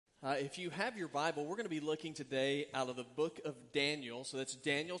If you have your Bible, we're going to be looking today out of the book of Daniel. So that's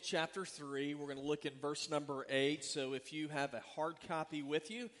Daniel chapter 3. We're going to look at verse number 8. So if you have a hard copy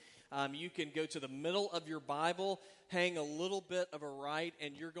with you, you can go to the middle of your Bible, hang a little bit of a right,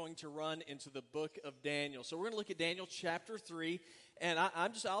 and you're going to run into the book of Daniel. So we're going to look at Daniel chapter 3. And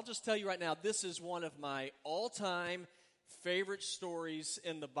I'll just tell you right now, this is one of my all-time favorite stories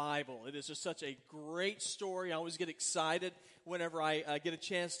in the Bible. It is just such a great story. I always get excited whenever I get a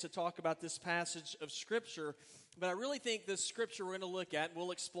chance to talk about this passage of Scripture. But I really think this Scripture we're going to look at, and we'll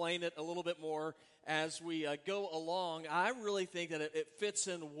explain it a little bit more as we go along. I really think that it fits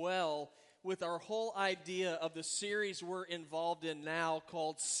in well with our whole idea of the series we're involved in now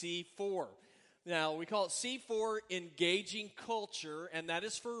called C4. Now, we call it C4, Engaging Culture, and that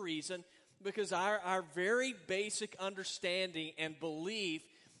is for a reason, because our very basic understanding and belief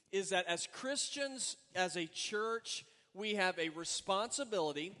is that as Christians, as a church, we have a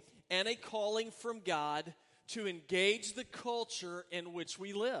responsibility and a calling from God to engage the culture in which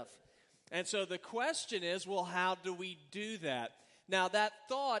we live. And so the question is, well, how do we do that? Now, that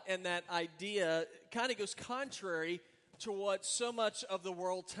thought and that idea kind of goes contrary to what so much of the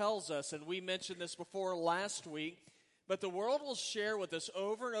world tells us. And we mentioned this before last week. But the world will share with us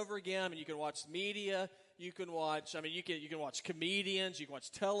over and over again. I mean, you can watch media, you can watch comedians, you can watch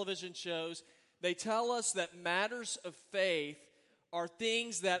television shows. They tell us that matters of faith are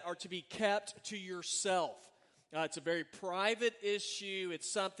things that are to be kept to yourself. It's a very private issue. It's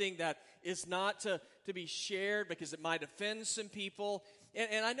something that is not to be shared because it might offend some people.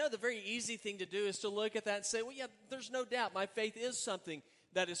 And I know the very easy thing to do is to look at that and say, well, yeah, there's no doubt my faith is something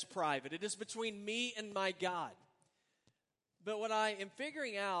that is private. It is between me and my God. But what I am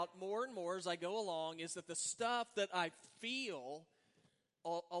figuring out more and more as I go along is that the stuff that I feel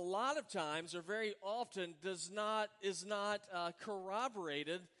a lot of times or very often is not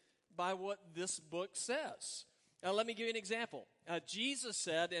corroborated by what this book says. Now, let me give you an example. Jesus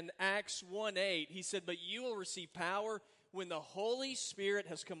said in Acts 1:8, he said, "But you will receive power when the Holy Spirit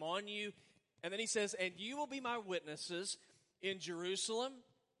has come on you." And then he says, "And you will be my witnesses in Jerusalem,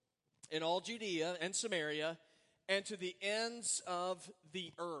 in all Judea and Samaria, and to the ends of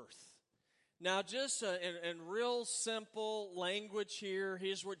the earth." Now, just in real simple language here,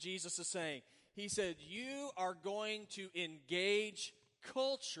 here's what Jesus is saying. He said, you are going to engage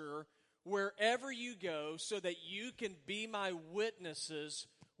culture wherever you go so that you can be my witnesses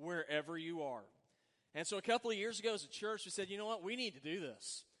wherever you are. And so a couple of years ago as a church, we said, you know what, we need to do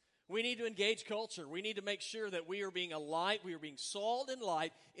this. We need to engage culture. We need to make sure that we are being a light, we are being salt and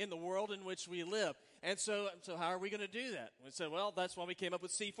light in the world in which we live. And so how are we going to do that? We said, well, that's why we came up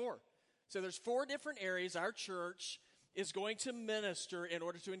with C4. So there's 4 different areas our church is going to minister in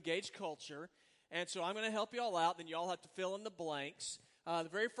order to engage culture. And so I'm going to help you all out, then you all have to fill in the blanks. The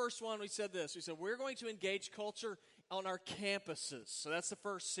very first one, we said this. We said, we're going to engage culture on our campuses. So that's the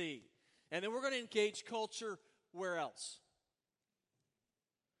first C. And then we're going to engage culture where else?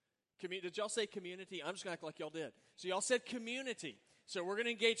 Did y'all say community? I'm just going to act like y'all did. So y'all said community. So we're going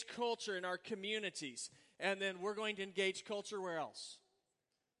to engage culture in our communities. And then we're going to engage culture where else?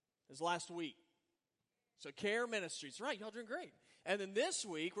 This last week. So care ministries. Right, y'all doing great. And then this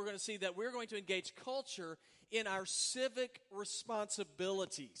week, we're going to see that we're going to engage culture in our civic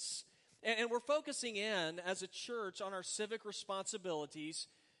responsibilities. And we're focusing in, as a church, on our civic responsibilities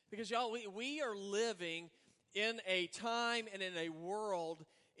because, y'all, we are living in a time and in a world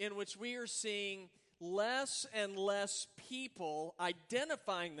in which we are seeing less and less people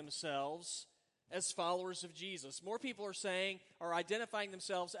identifying themselves as followers of Jesus. More people are identifying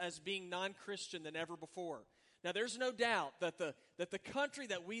themselves as being non-Christian than ever before. Now, there's no doubt that the country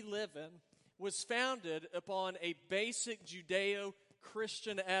that we live in was founded upon a basic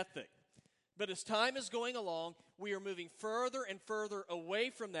Judeo-Christian ethic. But as time is going along, we are moving further and further away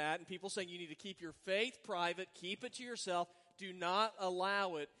from that, and people saying you need to keep your faith private, keep it to yourself, do not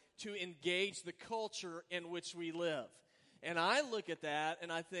allow it to engage the culture in which we live. And I look at that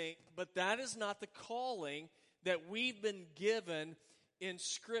and I think, but that is not the calling that we've been given in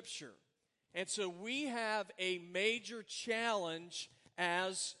Scripture. And so we have a major challenge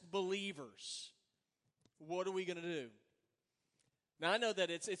as believers. What are we going to do? Now, I know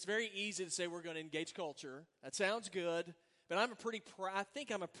that it's very easy to say we're going to engage culture. That sounds good, but I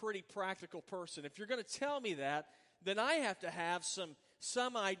think I'm a pretty practical person. If you're going to tell me that, then I have to have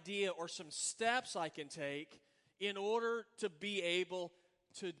some idea or some steps I can take in order to be able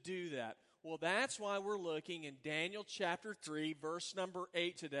to do that. Well, that's why we're looking in Daniel chapter 3, verse number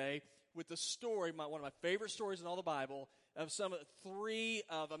 8 today, with the story, one of my favorite stories in all the Bible, of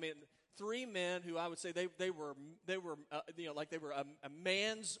three men who I would say they were like they were a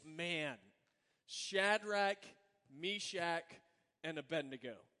man's man. Shadrach, Meshach, and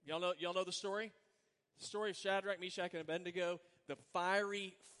Abednego. Y'all know the story? The story of Shadrach, Meshach, and Abednego, the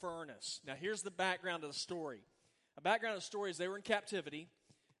fiery furnace. Now here's the background of the story. The background of the story is they were in captivity.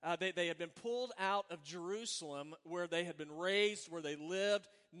 They had been pulled out of Jerusalem where they had been raised, where they lived.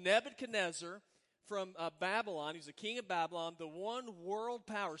 Nebuchadnezzar from Babylon, he's the king of Babylon, the one world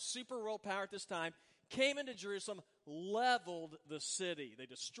power, super world power at this time, came into Jerusalem, leveled the city. They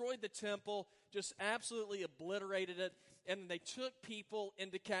destroyed the temple, just absolutely obliterated it, and they took people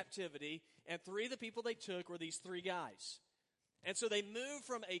into captivity, and three of the people they took were these three guys. And so they moved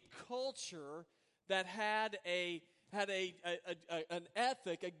from a culture that had an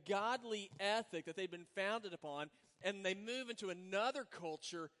ethic, a godly ethic that they'd been founded upon, and they move into another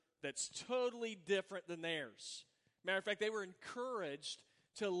culture that's totally different than theirs. Matter of fact, they were encouraged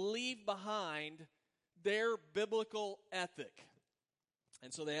to leave behind their biblical ethic.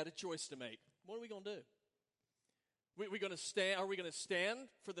 And so they had a choice to make. What are we going to do? Are we going to stand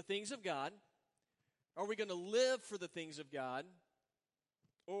for the things of God? Are we going to live for the things of God?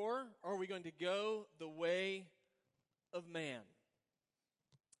 Or are we going to go the way of man?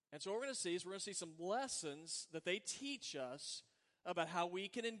 And so what we're going to see is we're going to see some lessons that they teach us about how we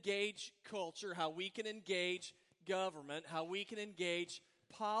can engage culture, how we can engage government, how we can engage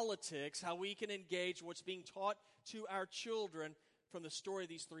politics, how we can engage what's being taught to our children from the story of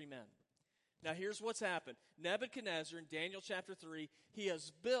these three men. Now here's what's happened. Nebuchadnezzar in Daniel chapter 3, he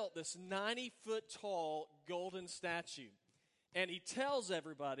has built this 90-foot tall golden statue. And he tells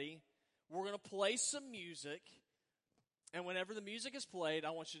everybody, we're going to play some music, and whenever the music is played, I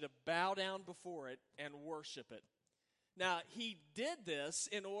want you to bow down before it and worship it. Now, he did this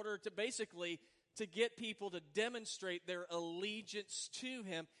in order to basically to get people to demonstrate their allegiance to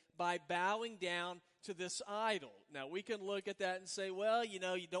him by bowing down to this idol. Now, we can look at that and say, well, you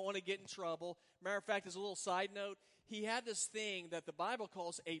don't want to get in trouble. Matter of fact, as a little side note, he had this thing that the Bible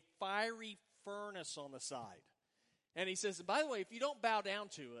calls a fiery furnace on the side. And he says, by the way, if you don't bow down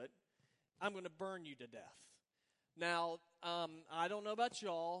to it, I'm going to burn you to death. Now, I don't know about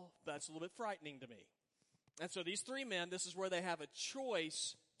y'all, that's a little bit frightening to me. And so these three men, this is where they have a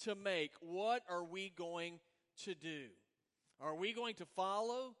choice to make. What are we going to do? Are we going to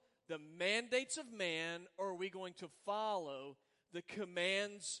follow the mandates of man, or are we going to follow the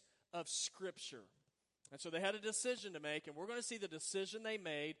commands of Scripture? And so they had a decision to make, and we're going to see the decision they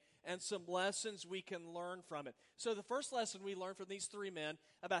made and some lessons we can learn from it. So the first lesson we learned from these three men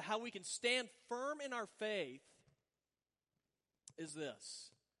about how we can stand firm in our faith is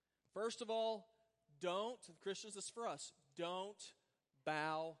this. First of all, Christians, this is for us, don't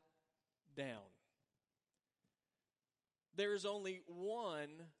bow down. There is only one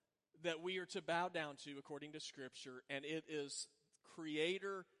that we are to bow down to according to Scripture, and it is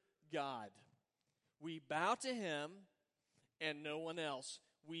Creator God. We bow to Him and no one else.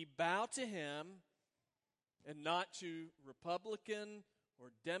 We bow to Him and not to Republican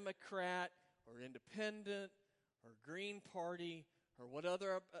or Democrat or Independent or Green Party or what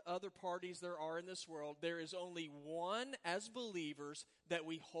other parties there are in this world. There is only one as believers that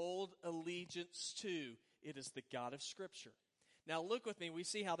we hold allegiance to. It is the God of Scripture. Now look with me. We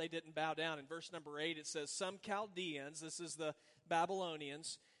see how they didn't bow down. In verse number 8 it says, some Chaldeans, this is the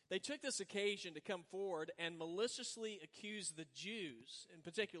Babylonians, they took this occasion to come forward and maliciously accuse the Jews, in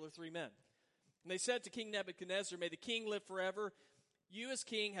particular three men. And they said to King Nebuchadnezzar, may the king live forever. You as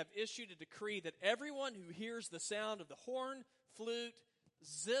king have issued a decree that everyone who hears the sound of the horn, flute,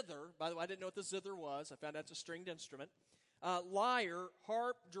 zither, by the way, I didn't know what the zither was. I found out it's a stringed instrument. Lyre,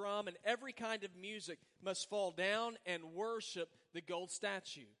 harp, drum, and every kind of music must fall down and worship the gold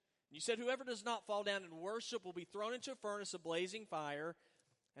statue. And you said whoever does not fall down and worship will be thrown into a furnace of blazing fire.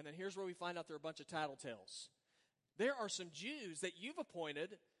 And then here's where we find out they're a bunch of tattletales. There are some Jews that you've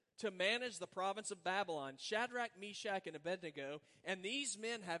appointed to manage the province of Babylon, Shadrach, Meshach, and Abednego, and these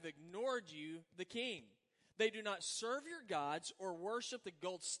men have ignored you, the king. They do not serve your gods or worship the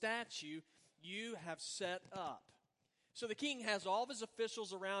gold statue you have set up. So the king has all of his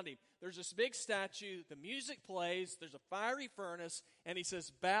officials around him. There's this big statue, the music plays, there's a fiery furnace, and he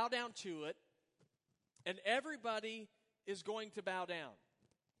says, bow down to it, and everybody is going to bow down.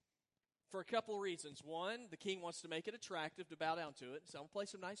 For a couple of reasons. One, the king wants to make it attractive to bow down to it. So I'm going to play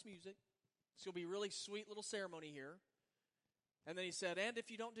some nice music. It's going to be a really sweet little ceremony here. And then he said, and if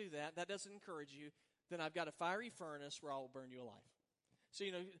you don't do that, that doesn't encourage you, then I've got a fiery furnace where I will burn you alive. So,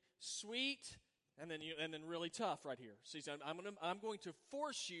 sweet and then really tough right here. So he said, I'm going to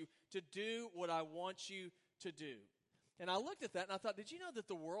force you to do what I want you to do. And I looked at that and I thought, did you know that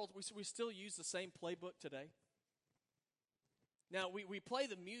the world, we still use the same playbook today? Now, we play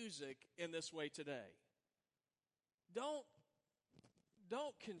the music in this way today. Don't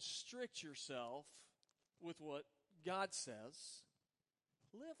constrict yourself with what God says.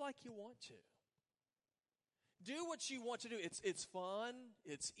 Live like you want to. Do what you want to do. It's fun.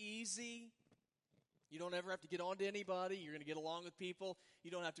 It's easy. You don't ever have to get on to anybody. You're going to get along with people.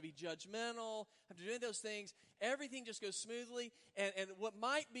 You don't have to be judgmental, have to do any of those things. Everything just goes smoothly. And what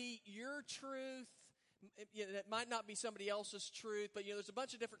might be your truth, it might not be somebody else's truth, but there's a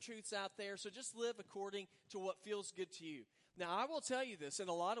bunch of different truths out there. So just live according to what feels good to you. Now, I will tell you this, in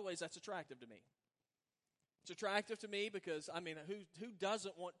a lot of ways, that's attractive to me. It's attractive to me because, who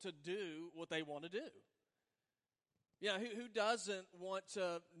doesn't want to do what they want to do? Who doesn't want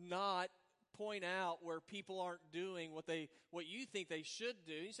to not point out where people aren't doing what you think they should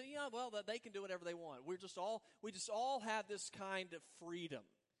do? You say, they can do whatever they want. We just all have this kind of freedom.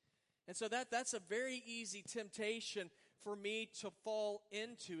 And so that's a very easy temptation for me to fall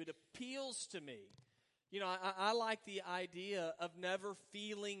into. It appeals to me. I like the idea of never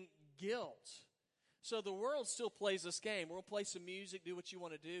feeling guilt. So the world still plays this game. We'll play some music, do what you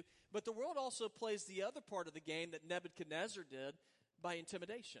want to do. But the world also plays the other part of the game that Nebuchadnezzar did by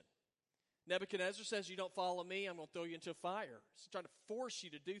intimidation. Nebuchadnezzar says, you don't follow me, I'm going to throw you into a fire. He's trying to force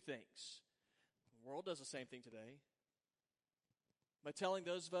you to do things. The world does the same thing today. By telling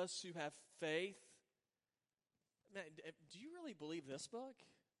those of us who have faith, man, do you really believe this book?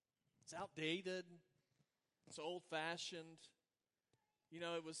 It's outdated. It's old-fashioned.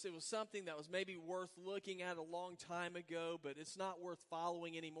 It was something that was maybe worth looking at a long time ago, but it's not worth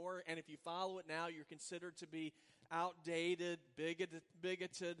following anymore. And if you follow it now, you're considered to be outdated,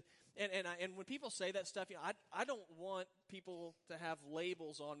 bigoted. And when people say that stuff, I don't want people to have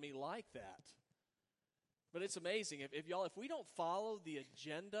labels on me like that. But it's amazing. If we don't follow the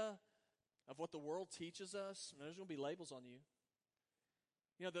agenda of what the world teaches us, there's going to be labels on you.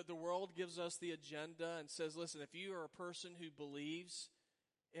 The world gives us the agenda and says, listen, if you are a person who believes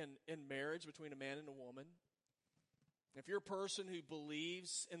in marriage between a man and a woman, if you're a person who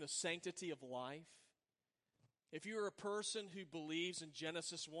believes in the sanctity of life, if you're a person who believes in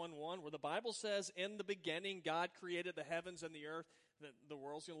Genesis 1:1, where the Bible says, in the beginning, God created the heavens and the earth, the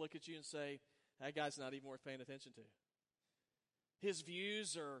world's going to look at you and say, that guy's not even worth paying attention to. His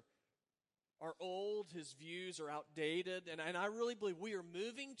views are old, his views are outdated, and I really believe we are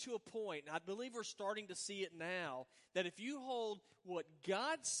moving to a point, and I believe we're starting to see it now, that if you hold what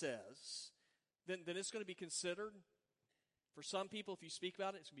God says, then it's going to be considered, for some people, if you speak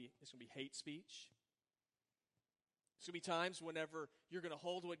about it, it's going to be hate speech. It's going to be times whenever you're going to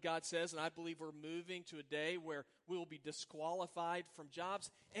hold what God says, and I believe we're moving to a day where we will be disqualified from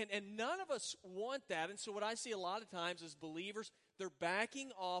jobs, and none of us want that. And so what I see a lot of times is believers, they're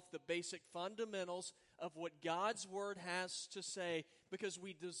backing off the basic fundamentals of what God's Word has to say because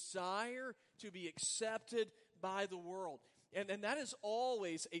we desire to be accepted by the world. And that is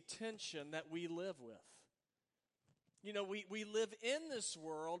always a tension that we live with. We live in this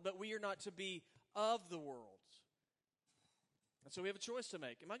world, but we are not to be of the world. And so we have a choice to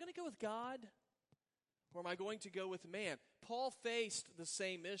make. Am I going to go with God or am I going to go with man? Paul faced the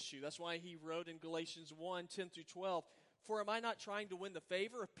same issue. That's why he wrote in Galatians 1:10-12, for am I not trying to win the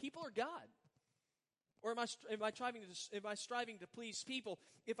favor of people or God? Or am I striving to please people?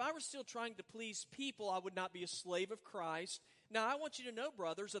 If I were still trying to please people, I would not be a slave of Christ. Now, I want you to know,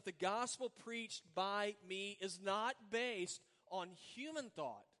 brothers, that the gospel preached by me is not based on human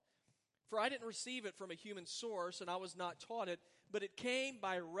thought. For I didn't receive it from a human source, and I was not taught it, but it came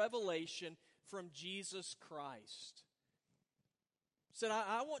by revelation from Jesus Christ. Said,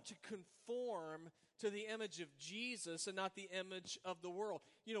 I want to conform to the image of Jesus and not the image of the world.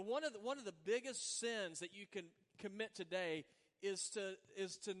 One of the biggest sins that you can commit today is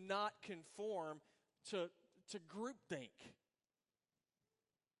to not conform to groupthink.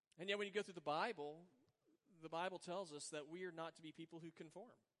 And yet when you go through the Bible tells us that we are not to be people who conform.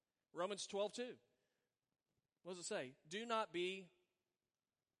 Romans 12:2. What does it say? Do not be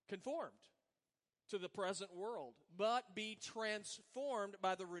conformed to the present world, but be transformed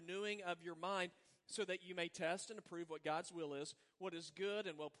by the renewing of your mind, so that you may test and approve what God's will is, what is good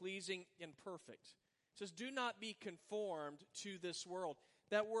and well-pleasing and perfect. It says, do not be conformed to this world.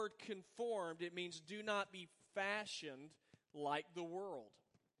 That word conformed, it means do not be fashioned like the world.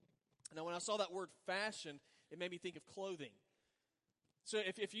 Now, when I saw that word fashioned, it made me think of clothing. So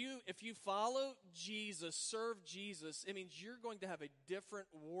if you follow Jesus, serve Jesus, it means you're going to have a different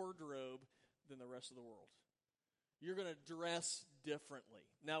wardrobe than the rest of the world. You're going to dress differently.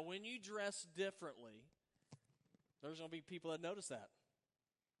 Now, when you dress differently, There's going to be people that notice that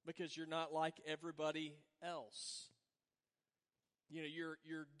because you're not like everybody else. You know,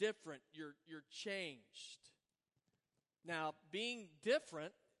 you're different. You're changed. Now, being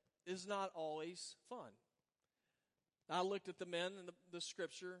different is not always fun. I looked at the men in the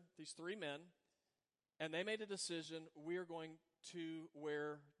scripture, these three men, and they made a decision. We're going to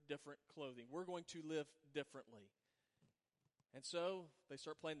wear different clothing. We're going to live differently. And so they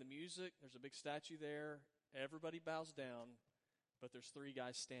start playing the music. There's a big statue there. Everybody bows down, but there's three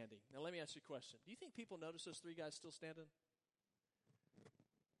guys standing. Now, let me ask you a question. Do you think people notice those three guys still standing?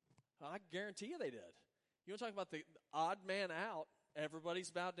 I guarantee you they did. You want to talk about the odd man out?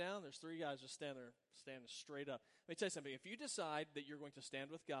 Everybody's bowed down. There's three guys just standing straight up. Let me tell you something. If you decide that you're going to stand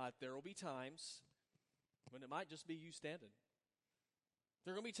with God, there will be times when it might just be you standing.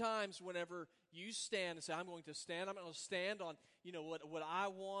 There are going to be times whenever you stand and say, I'm going to stand. I'm not going to stand on, what I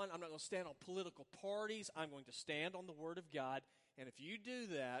want. I'm not going to stand on political parties. I'm going to stand on the Word of God. And if you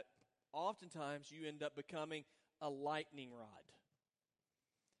do that, oftentimes you end up becoming a lightning rod.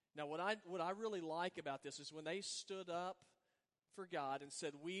 Now, what I really like about this is when they stood up for God and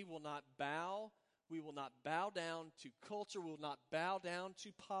said, we will not bow down to culture, we will not bow down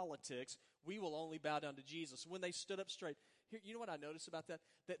to politics, we will only bow down to Jesus. When they stood up straight, here, you know what I noticed about that?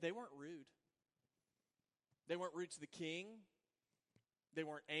 That they weren't rude. They weren't rude to the king. They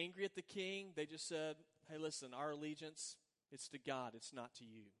weren't angry at the king. They just said, hey, listen, our allegiance, it's to God, it's not to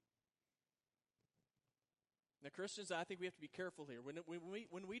you. Now, Christians, I think we have to be careful here.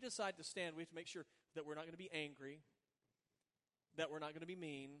 When we decide to stand, we have to make sure that we're not going to be angry, that we're not going to be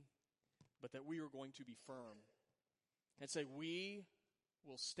mean, but that we are going to be firm. And say, we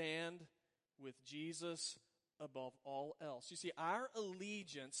will stand with Jesus above all else. You see, our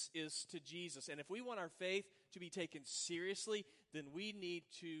allegiance is to Jesus. And if we want our faith to be taken seriously, then we need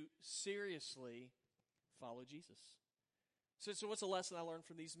to seriously follow Jesus. So what's the lesson I learned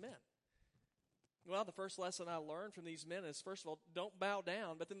from these men? Well, the first lesson I learned from these men is, first of all, don't bow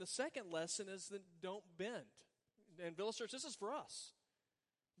down. But then the second lesson is that don't bend. And Village Church, this is for us.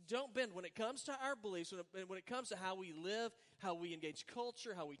 Don't bend. When it comes to our beliefs, when it comes to how we live, how we engage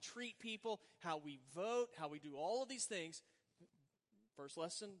culture, how we treat people, how we vote, how we do all of these things, first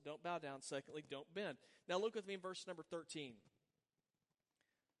lesson, don't bow down. Secondly, don't bend. Now look with me in verse number 13.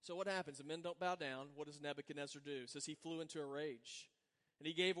 So what happens? The men don't bow down. What does Nebuchadnezzar do? It says he flew into a rage. And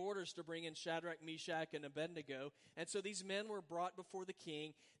he gave orders to bring in Shadrach, Meshach, and Abednego. And so these men were brought before the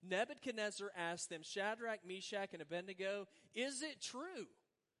king. Nebuchadnezzar asked them, Shadrach, Meshach, and Abednego, is it true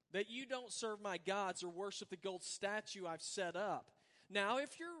that you don't serve my gods or worship the gold statue I've set up? Now,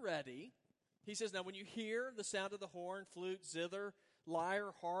 if you're ready, he says, now when you hear the sound of the horn, flute, zither,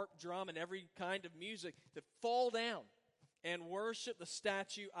 lyre, harp, drum, and every kind of music, to fall down and worship the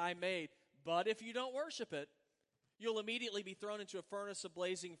statue I made. But if you don't worship it, you'll immediately be thrown into a furnace of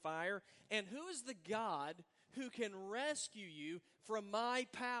blazing fire. And who is the God who can rescue you from my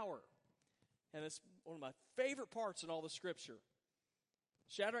power? And it's one of my favorite parts in all the scripture.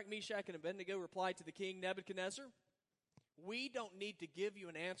 Shadrach, Meshach, and Abednego replied to the king Nebuchadnezzar, we don't need to give you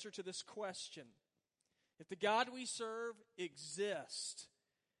an answer to this question. If the God we serve exists,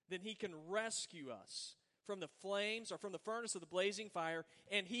 then he can rescue us from the flames or from the furnace of the blazing fire,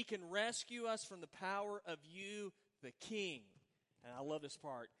 and he can rescue us from the power of you, the king. And I love this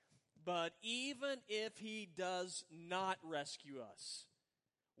part. But even if he does not rescue us,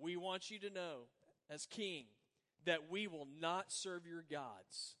 we want you to know, as king, that we will not serve your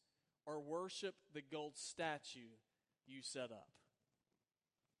gods or worship the gold statue you set up.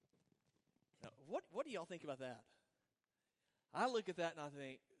 Now, what do y'all think about that? I look at that and I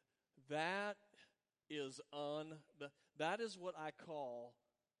think, that is what I call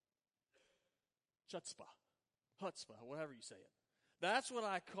chutzpah, whatever you say it. That's what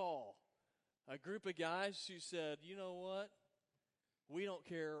I call a group of guys who said, you know what? We don't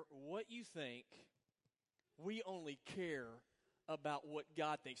care what you think. We only care about what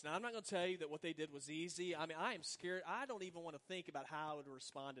God thinks. Now, I'm not going to tell you that what they did was easy. I mean, I am scared. I don't even want to think about how I would have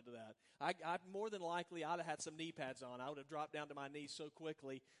responded to that. I more than likely, I'd have had some knee pads on. I would have dropped down to my knees so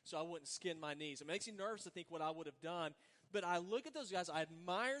quickly so I wouldn't skin my knees. It makes me nervous to think what I would have done. But I look at those guys, I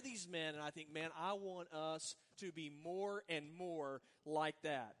admire these men, and I think, man, I want us to be more and more like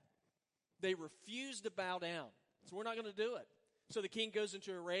that. They refuse to bow down. So we're not going to do it. So the king goes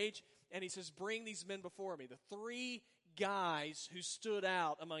into a rage, and he says, bring these men before me. The three guys who stood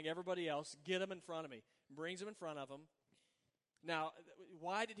out among everybody else, get them in front of me. Brings them in front of him. Now,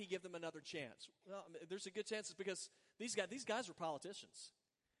 why did he give them another chance? Well, there's a good chance it's because these guys were politicians.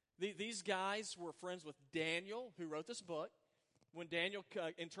 These guys were friends with Daniel, who wrote this book. When Daniel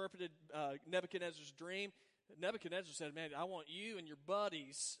interpreted Nebuchadnezzar's dream, Nebuchadnezzar said, man, I want you and your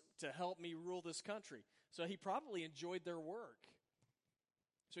buddies to help me rule this country. So he probably enjoyed their work.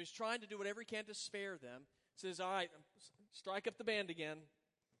 So he's trying to do whatever he can to spare them. He says, all right, strike up the band again.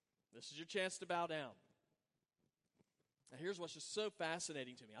 This is your chance to bow down. Now here's what's just so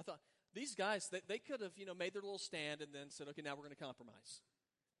fascinating to me. I thought, these guys, they could have, made their little stand and then said, okay, now we're going to compromise.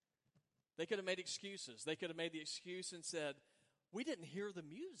 They could have made excuses. They could have made the excuse and said, we didn't hear the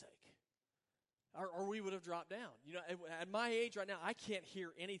music. Or we would have dropped down. At my age right now, I can't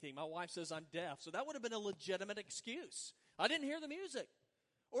hear anything. My wife says I'm deaf. So that would have been a legitimate excuse. I didn't hear the music.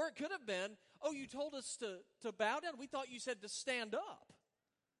 Or it could have been, oh, you told us to bow down. We thought you said to stand up.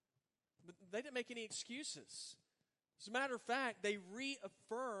 But they didn't make any excuses. As a matter of fact, they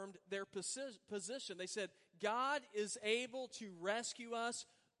reaffirmed their position. They said, God is able to rescue us,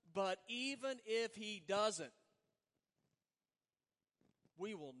 but even if he doesn't,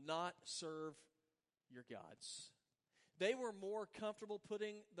 we will not serve your gods. They were more comfortable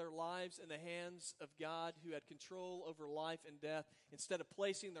putting their lives in the hands of God, who had control over life and death, instead of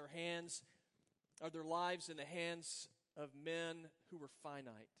placing their lives in the hands of men who were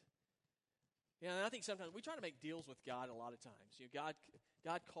finite. And I think sometimes we try to make deals with God a lot of times.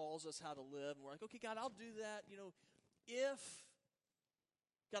 God calls us how to live, and we're like, okay, God, I'll do that.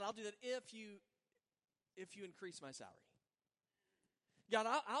 I'll do that if you increase my salary. God,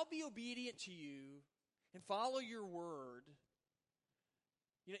 I'll be obedient to you and follow your word.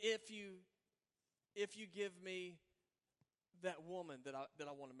 If you give me that woman that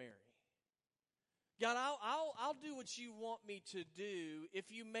I want to marry. God, I'll do what you want me to do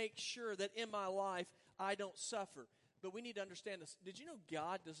if you make sure that in my life I don't suffer. But we need to understand this. Did you know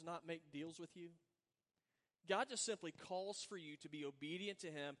God does not make deals with you? God just simply calls for you to be obedient to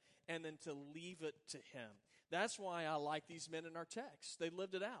him and then to leave it to him. That's why I like these men in our text. They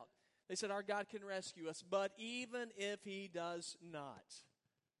lived it out. They said, our God can rescue us, but even if he does not.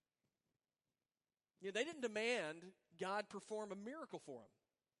 They didn't demand God perform a miracle for them.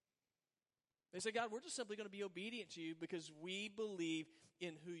 They said, God, we're just simply going to be obedient to you because we believe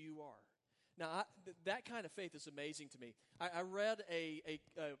in who you are. Now, that kind of faith is amazing to me. I read a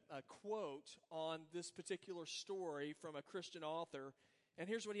quote on this particular story from a Christian author, and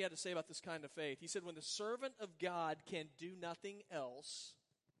here's what he had to say about this kind of faith. He said, when the servant of God can do nothing else,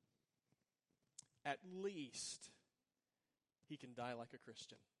 at least he can die like a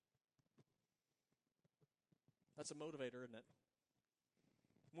Christian. That's a motivator, isn't it?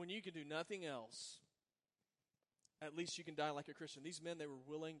 When you can do nothing else, at least you can die like a Christian. These men, they were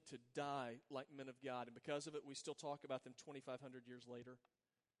willing to die like men of God. And because of it, we still talk about them 2,500 years later.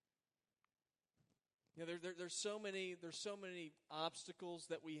 There's so many obstacles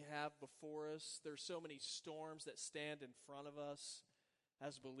that we have before us. There's so many storms that stand in front of us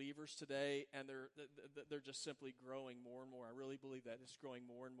as believers today, and they're just simply growing more and more. I really believe that. It's growing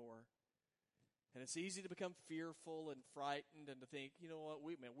more and more. And it's easy to become fearful and frightened and to think, you know what,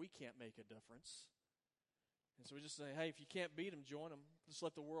 we can't make a difference. And so we just say, hey, if you can't beat them, join them. Just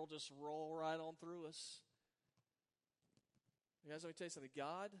let the world just roll right on through us. You guys, let me tell you something.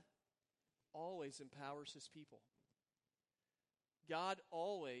 God always empowers his people. God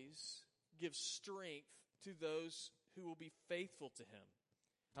always gives strength to those who will be faithful to him.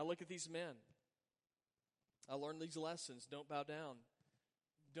 I look at these men. I learned these lessons. Don't bow down.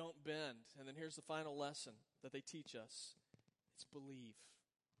 Don't bend. And then here's the final lesson that they teach us. It's believe.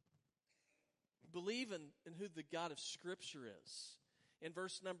 Believe in who the God of Scripture is. In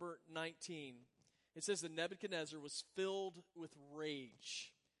verse number 19, it says that Nebuchadnezzar was filled with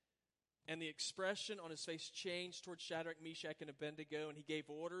rage. And the expression on his face changed towards Shadrach, Meshach, and Abednego, and he gave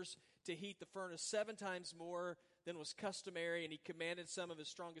orders to heat the furnace 7 times more than was customary, and he commanded some of his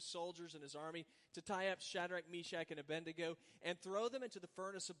strongest soldiers in his army to tie up Shadrach, Meshach, and Abednego and throw them into the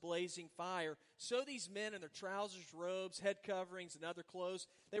furnace of blazing fire. So these men in their trousers, robes, head coverings, and other clothes,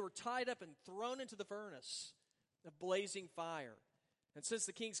 they were tied up and thrown into the furnace of blazing fire. And since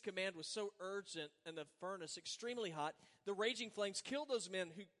the king's command was so urgent and the furnace extremely hot, the raging flames killed those men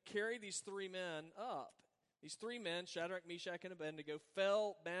who carried these 3 men up. These 3 men, Shadrach, Meshach, and Abednego,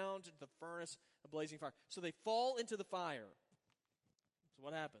 fell bound into the furnace of blazing fire. So they fall into the fire. So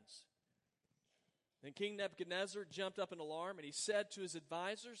what happens? Then King Nebuchadnezzar jumped up in alarm, and he said to his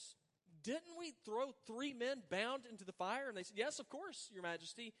advisors, didn't we throw 3 men bound into the fire? And they said, yes, of course, your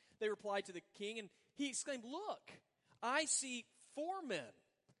majesty. They replied to the king, and he exclaimed, look, I see 4 men,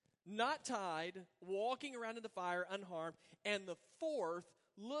 not tied, walking around in the fire unharmed, and the 4th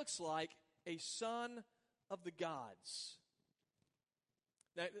looks like a son of the gods.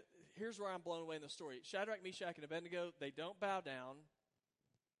 Now, here's where I'm blown away in the story. Shadrach, Meshach, and Abednego, they don't bow down.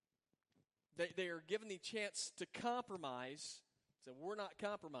 They are given the chance to compromise, so we're not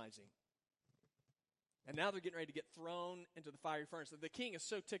compromising. And now they're getting ready to get thrown into the fiery furnace. The king is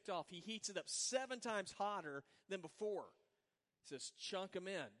so ticked off, he heats it up 7 times hotter than before. He says, chunk them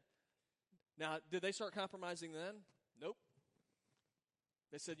in. Now, did they start compromising then? Nope.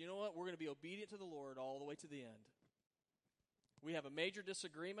 They said, you know what? We're going to be obedient to the Lord all the way to the end. We have a major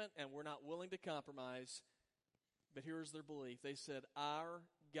disagreement, and we're not willing to compromise. But here's their belief. They said, our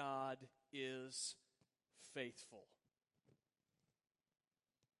God is faithful.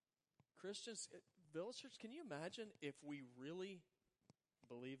 Christians, Village Church, can you imagine if we really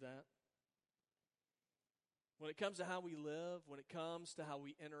believe that? When it comes to how we live, when it comes to how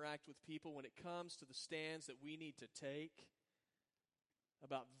we interact with people, when it comes to the stands that we need to take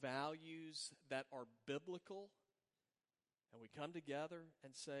about values that are biblical, and we come together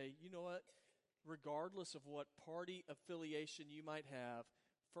and say, you know what, regardless of what party affiliation you might have,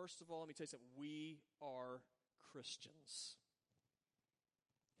 first of all, let me tell you something, we are Christians.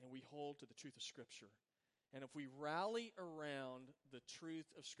 And we hold to the truth of Scripture. And if we rally around the truth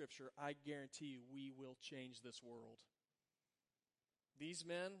of Scripture, I guarantee you we will change this world. These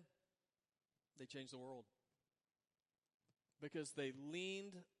men, they changed the world. Because they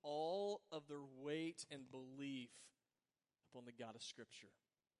leaned all of their weight and belief upon the God of Scripture.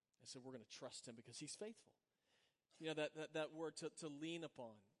 They said, we're going to trust Him because He's faithful. You know, that word to lean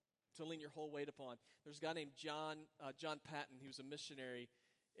upon, to lean your whole weight upon. There's a guy named John Patton. He was a missionary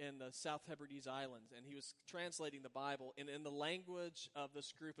in the South Hebrides Islands, and he was translating the Bible. And in the language of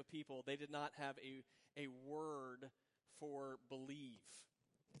this group of people, they did not have a word for believe.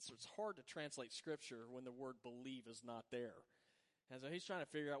 So it's hard to translate Scripture when the word believe is not there. And so he's trying to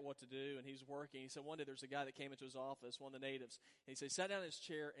figure out what to do, and he's working. He said one day there's a guy that came into his office, one of the natives, and he said, he sat down in his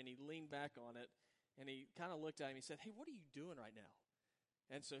chair, and he leaned back on it, and he kind of looked at him. He said, hey, what are you doing right now?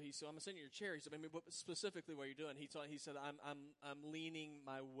 And so he said, I'm sitting in your chair. He said, I mean, what specifically what you're doing? He said, I'm leaning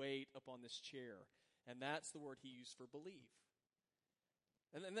my weight upon this chair. And that's the word he used for believe.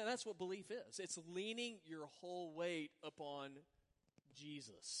 And that's what belief is. It's leaning your whole weight upon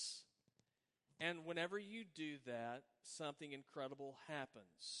Jesus. And whenever you do that, something incredible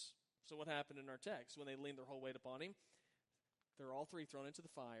happens. So what happened in our text? When they leaned their whole weight upon him, they're all 3 thrown into the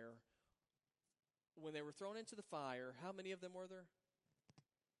fire. When they were thrown into the fire, how many of them were there?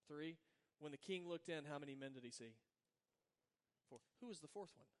 3. When the king looked in, how many men did he see? 4. Who was the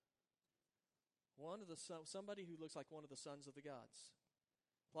 4th one? Somebody who looks like one of the sons of the gods.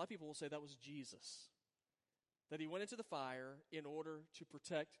 A lot of people will say that was Jesus. That he went into the fire in order to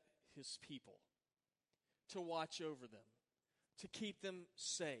protect his people, to watch over them, to keep them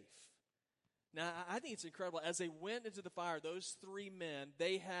safe. Now, I think it's incredible. As they went into the fire, those 3 men,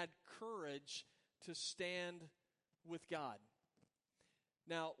 they had courage to stand with God.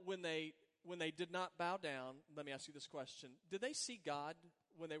 Now, when they did not bow down, let me ask you this question. Did they see God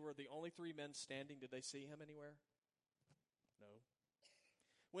when they were the only 3 men standing? Did they see him anywhere?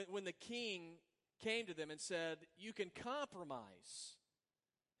 No. When the king came to them and said, you can compromise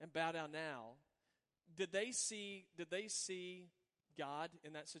and bow down now, did they see God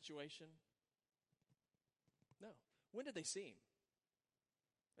in that situation? No. When did they see him?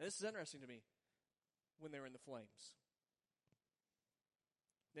 And this is interesting to me. When they were in the flames.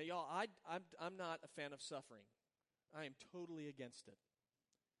 Now, y'all, I'm not a fan of suffering. I am totally against it.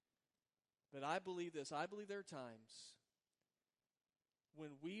 But I believe this. I believe there are times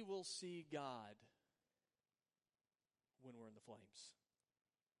when we will see God when we're in the flames.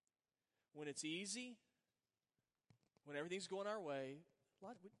 When it's easy, when everything's going our way, a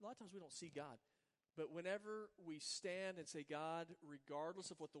lot of times we don't see God. But whenever we stand and say, God,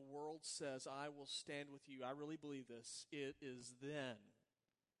 regardless of what the world says, I will stand with you. I really believe this. It is then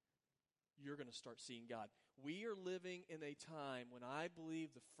you're going to start seeing God. We are living in a time when I believe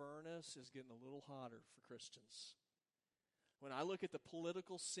the furnace is getting a little hotter for Christians. When I look at the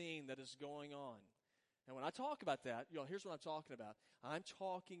political scene that is going on, and when I talk about that, here's what I'm talking about. I'm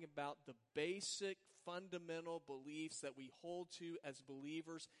talking about the basic fundamental beliefs that we hold to as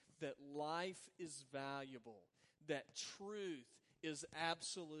believers, that life is valuable, that truth is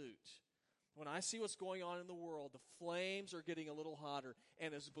absolute. When I see what's going on in the world, the flames are getting a little hotter.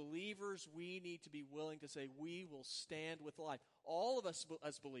 And as believers, we need to be willing to say, we will stand with life. All of us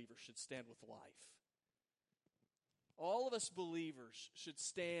as believers should stand with life. All of us believers should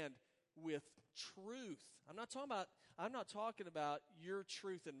stand with truth. I'm not talking about your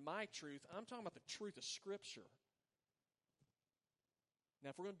truth and my truth. I'm talking about the truth of Scripture.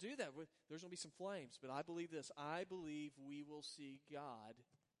 Now, if we're going to do that, there's going to be some flames. But I believe this. I believe we will see God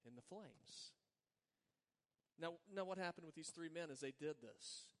in the flames. Now what happened with these 3 men as they did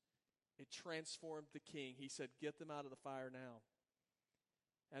this? It transformed the king. He said, get them out of the fire now.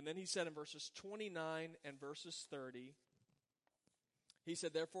 And then he said in verses 29 and verses 30, he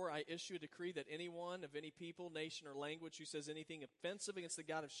said, therefore I issue a decree that anyone of any people, nation, or language who says anything offensive against the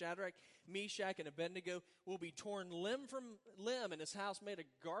God of Shadrach, Meshach, and Abednego will be torn limb from limb and his house made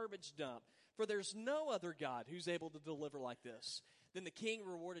a garbage dump. For there's no other God who's able to deliver like this. Then the king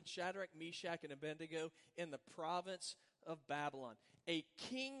rewarded Shadrach, Meshach, and Abednego in the province of Babylon. A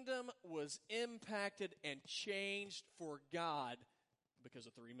kingdom was impacted and changed for God because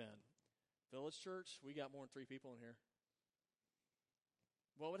of 3 men. Village Church, we got more than 3 people in here.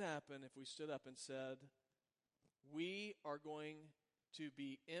 What would happen if we stood up and said, we are going to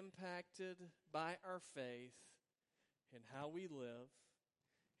be impacted by our faith in how we live,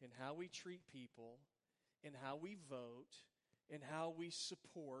 in how we treat people, in how we vote, in how we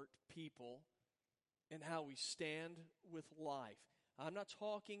support people, in how we stand with life. I'm not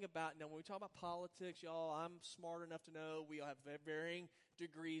talking about, now when we talk about politics, y'all, I'm smart enough to know we all have varying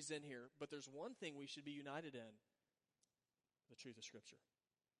degrees in here. But there's one thing we should be united in, the truth of Scripture.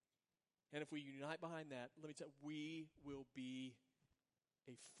 And if we unite behind that, let me tell you, we will be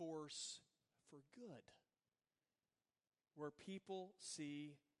a force for good. Where people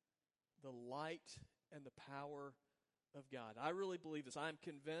see the light and the power of God. I really believe this. I'm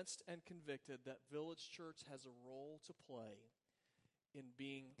convinced and convicted that Village Church has a role to play in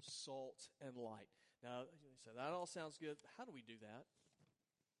being salt and light. Now, you say, that all sounds good. How do we do that?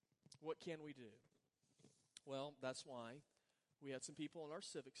 What can we do? Well, that's why we had some people on our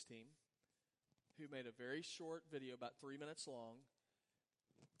civics team who made a very short video, about 3 minutes long.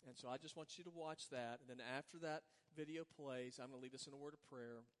 And so I just want you to watch that. And then after that video plays, I'm going to lead us in a word of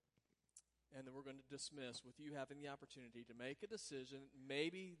prayer. And then we're going to dismiss with you having the opportunity to make a decision.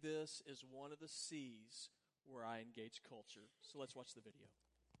 Maybe this is one of the C's where I engage culture. So let's watch the video.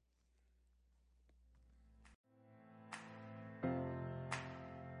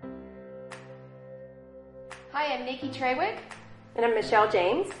 Hi, I'm Nikki Trawick. And I'm Michelle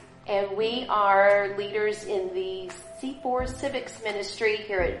James. And we are leaders in the C4 Civics Ministry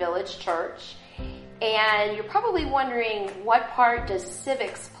here at Village Church. And you're probably wondering, what part does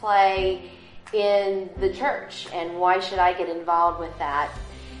civics play in the church and why should I get involved with that?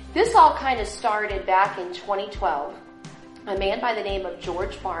 This all kind of started back in 2012. A man by the name of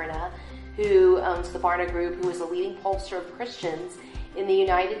George Barna, who owns the Barna Group, who is a leading pollster of Christians in the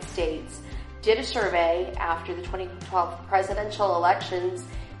United States, did a survey after the 2012 presidential elections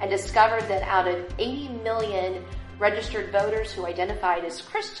and discovered that out of 80 million registered voters who identified as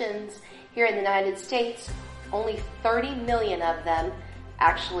Christians here in the United States, only 30 million of them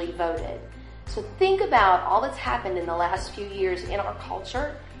actually voted. So think about all that's happened in the last few years in our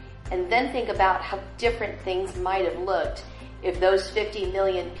culture, and then think about how different things might have looked if those 50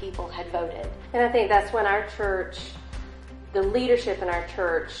 million people had voted. And I think that's when our church, the leadership in our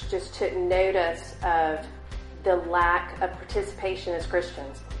church, just took notice of the lack of participation as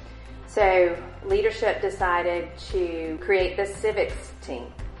Christians. So leadership decided to create this civics team.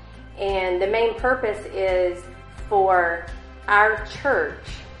 And the main purpose is for our church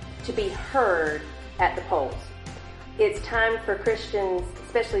to be heard at the polls. It's time for Christians,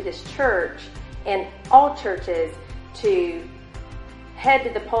 especially this church and all churches, to head to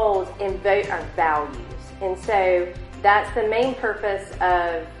the polls and vote our values. And so that's the main purpose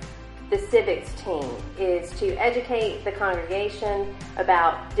of the civics team, is to educate the congregation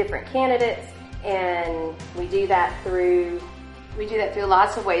about different candidates, and we do that through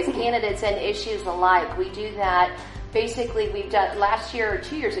lots of ways, candidates and issues alike. We do that. Basically, we've done last year or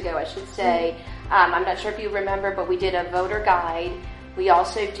 2 years ago, I should say. I'm not sure if you remember, but we did a voter guide. We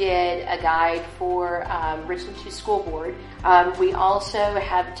also did a guide for Richland 2 School Board. We also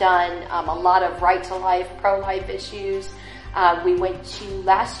have done a lot of right-to-life, pro-life issues. We went to,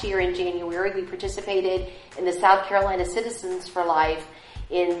 last year in January, we participated in the South Carolina Citizens for Life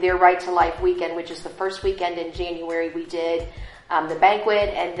in their Right to Life weekend, which is the first weekend in January. We did the banquet,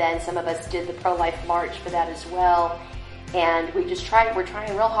 and then some of us did the pro-life march for that as well. And we're trying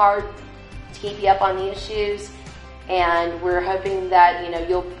real hard to keep you up on the issues. And we're hoping that,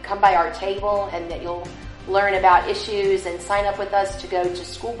 you'll come by our table and that you'll learn about issues and sign up with us to go to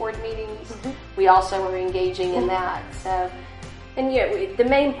school board meetings. Mm-hmm. We also are engaging in that. So, and the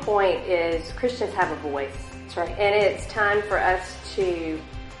main point is Christians have a voice. That's right. And it's time for us to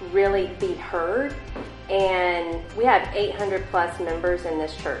really be heard. And we have 800 plus members in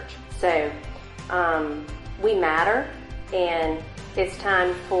this church. So we matter, and it's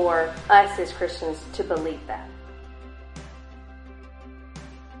time for us as Christians to believe that.